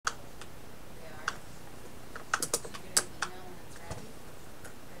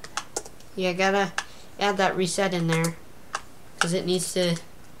You gotta add that reset in there. Because it needs to...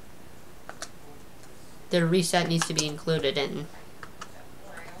 The reset needs to be included in.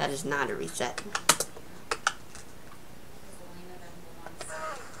 That is not a reset.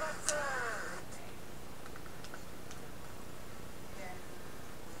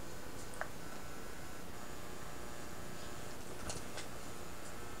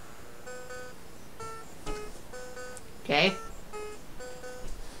 Okay.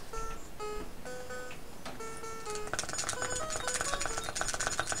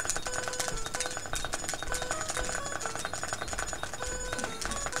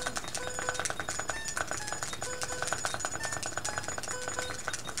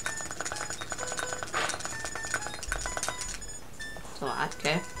 That's a lot,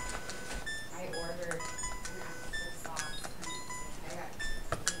 okay. I ordered an extra sauce.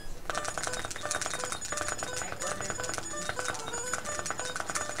 I ordered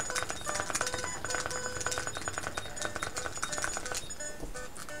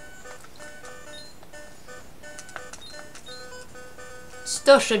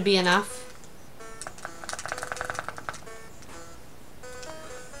Still should be enough.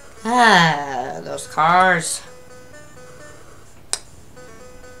 Ah, those cars.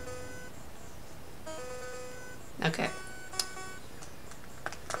 Okay.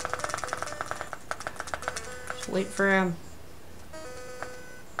 Just wait for him.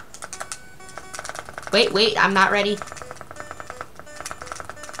 Wait, I'm not ready.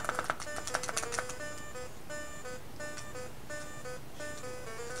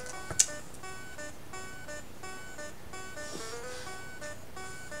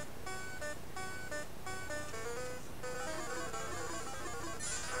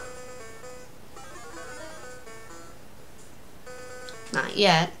 Not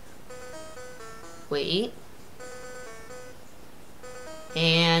yet. Wait.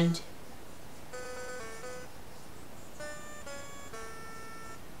 And...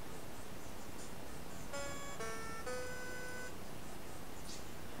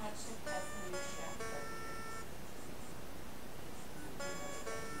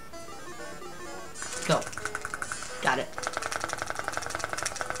 go. Got it.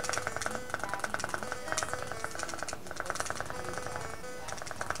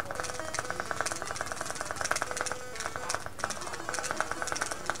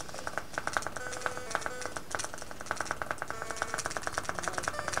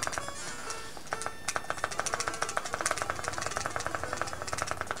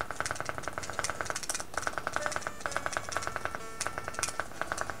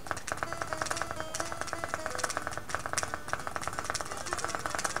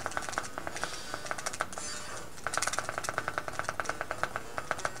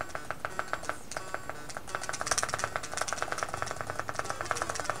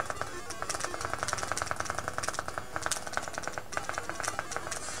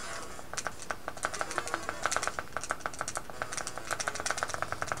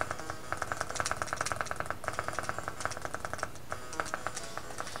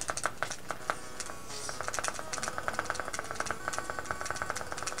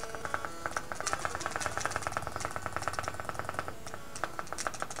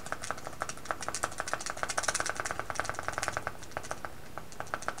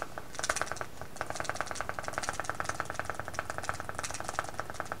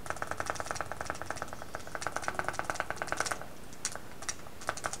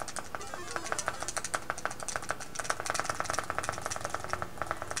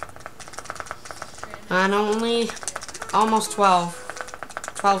 And only almost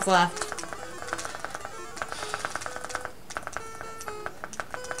 12. 12 left.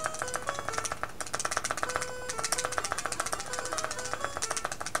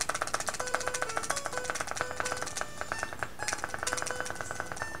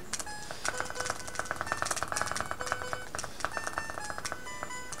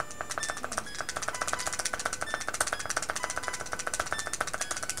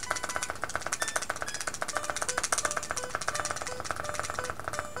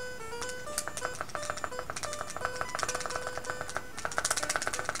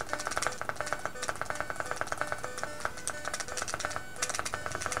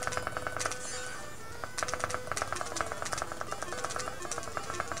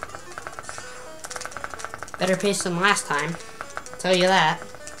 Better pace than last time. I'll tell you that.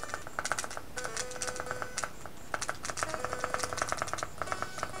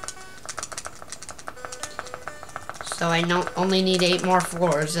 So I only need 8 more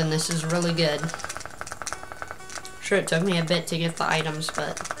floors, and this is really good. Sure, it took me a bit to get the items,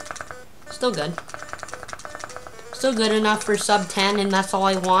 but still good. Still good enough for sub 10, and that's all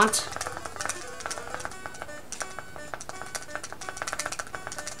I want.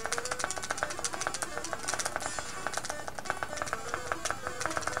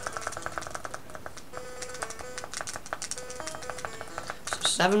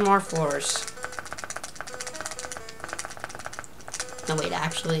 7 more floors. No, wait,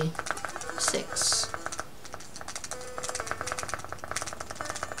 actually, 6.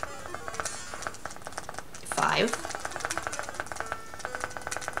 Five.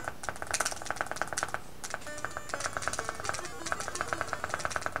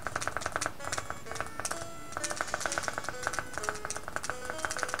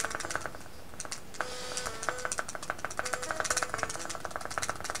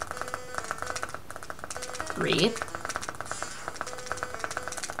 Three.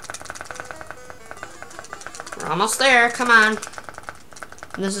 We're almost there, come on.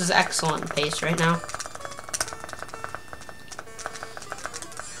 This is excellent pace right now.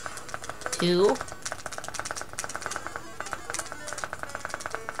 2.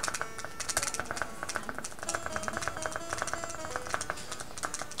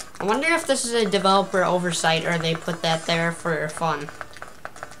 I wonder if this is a developer oversight or they put that there for fun.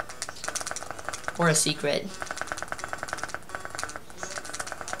 Or a secret.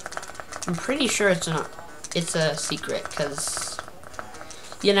 I'm pretty sure it's a secret, because,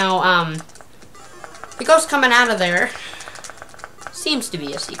 you know, the ghost coming out of there seems to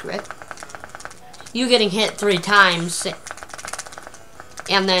be a secret. You getting hit 3 times,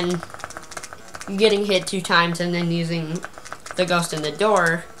 and then getting hit 2 times, and then using the ghost in the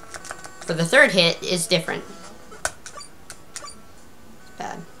door for the 3rd hit is different.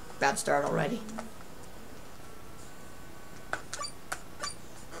 Bad start already.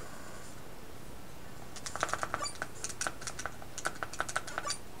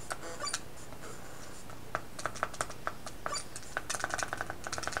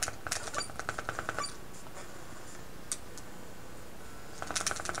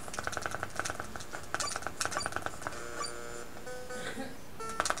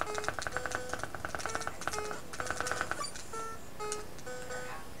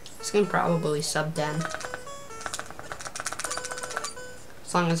 This can probably sub 10.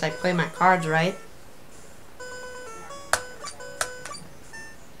 As long as I play my cards right.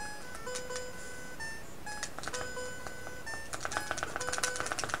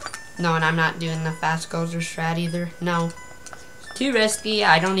 No, and I'm not doing the fast gozer strat either. No. It's too risky.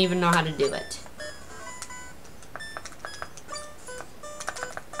 I don't even know how to do it.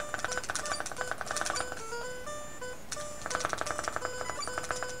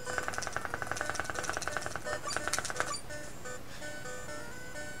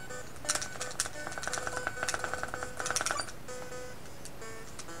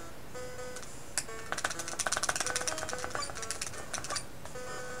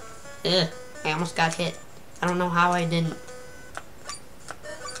 Ugh, I almost got hit. I don't know how I didn't.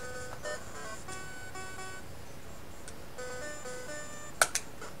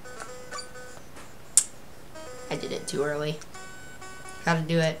 I did it too early. Gotta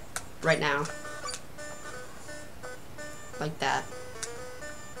do it right now. Like that.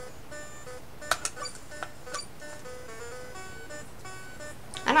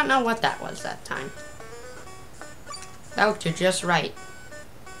 I don't know what that was that time. That looked just right.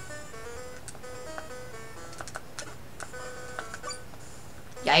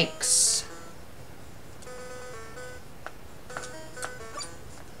 Yikes.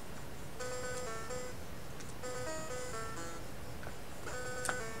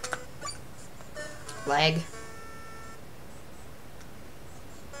 Lag.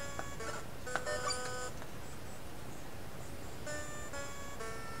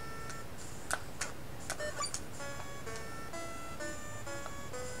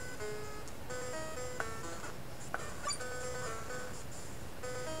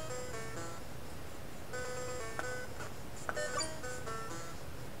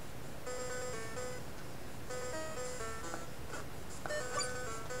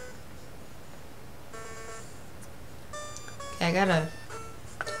 I gotta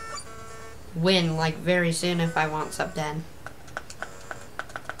win like very soon if I want sub 10.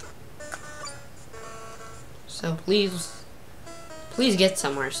 So please get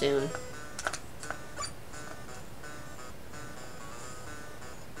somewhere soon.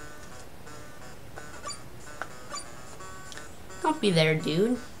 Don't be there,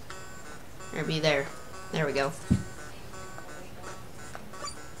 dude. Or be there. There we go.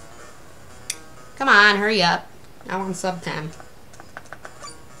 Come on, hurry up. I want sub 10.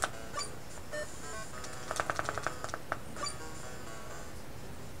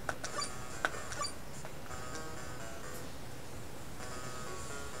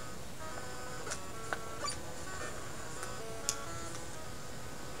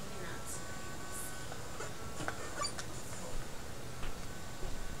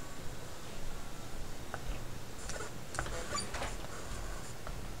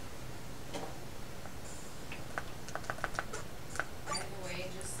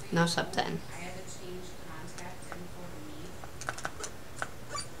 No sub 10. I had to change contact info to me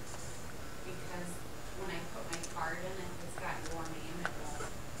because when I put my card in, if it's got your name, it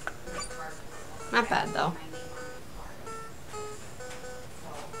won't. My card won't. Not bad, though. My name on my card.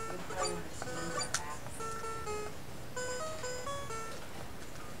 So we probably want to change that back.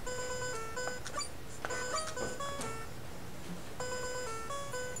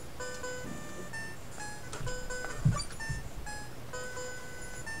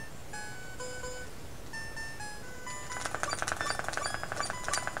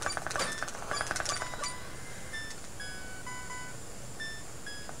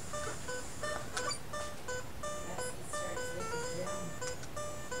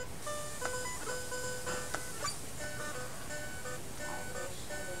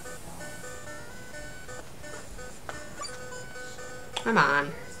 Come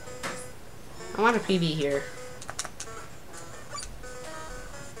on. I want a PB here.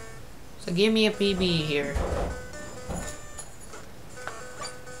 So give me a PB here.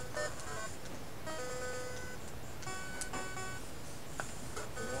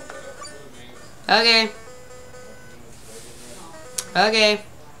 Okay. Okay.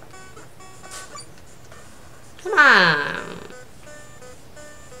 Come on.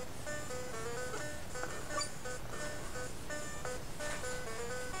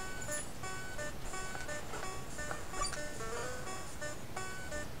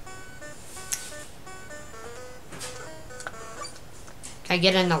 Can I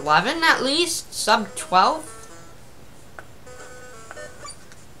get an 11 at least? Sub 12?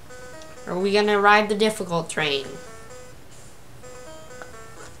 Or are we gonna ride the difficult train?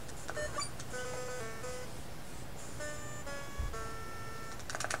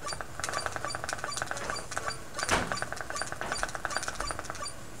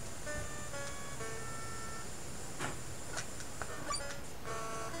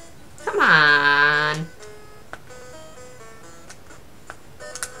 Come on.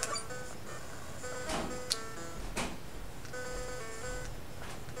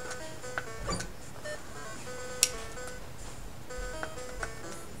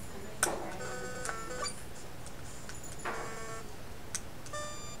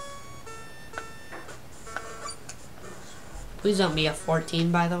 Please don't be a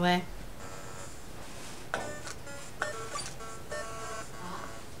 14, by the way.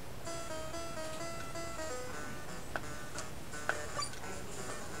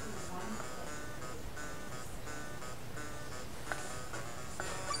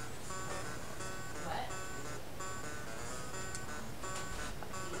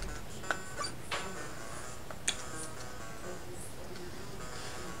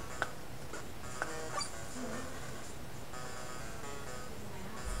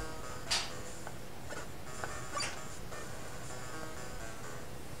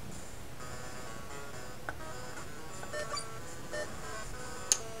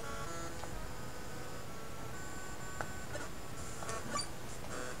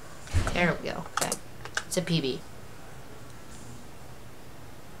 There we go. Okay. It's a PB.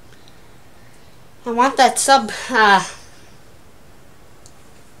 I want that sub, I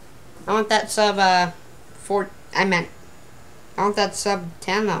want that sub, I want that sub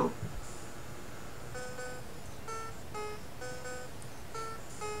 10 though.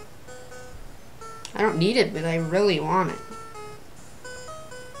 I don't need it, but I really want it.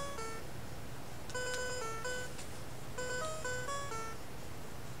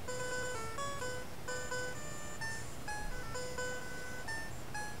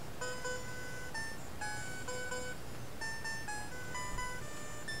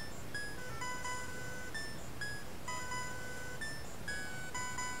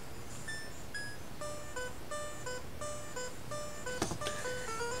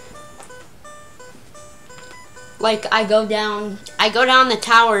 Like, I go down the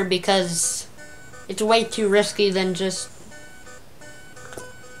tower because it's way too risky than just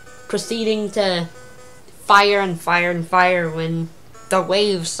proceeding to fire and fire and fire when the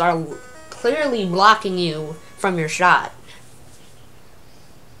waves are clearly blocking you from your shot.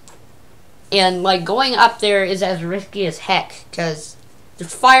 And, like, going up there is as risky as heck because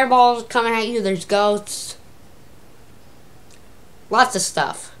there's fireballs coming at you, there's ghosts, lots of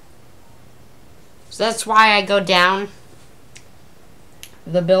stuff. So that's why I go down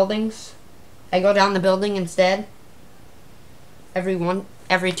the buildings. I go down the building instead. Every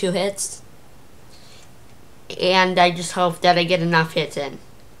 2 hits. And I just hope that I get enough hits in.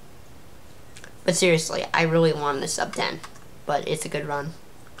 But seriously, I really want the sub 10. But it's a good run.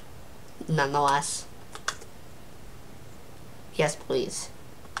 Nonetheless. Yes, please.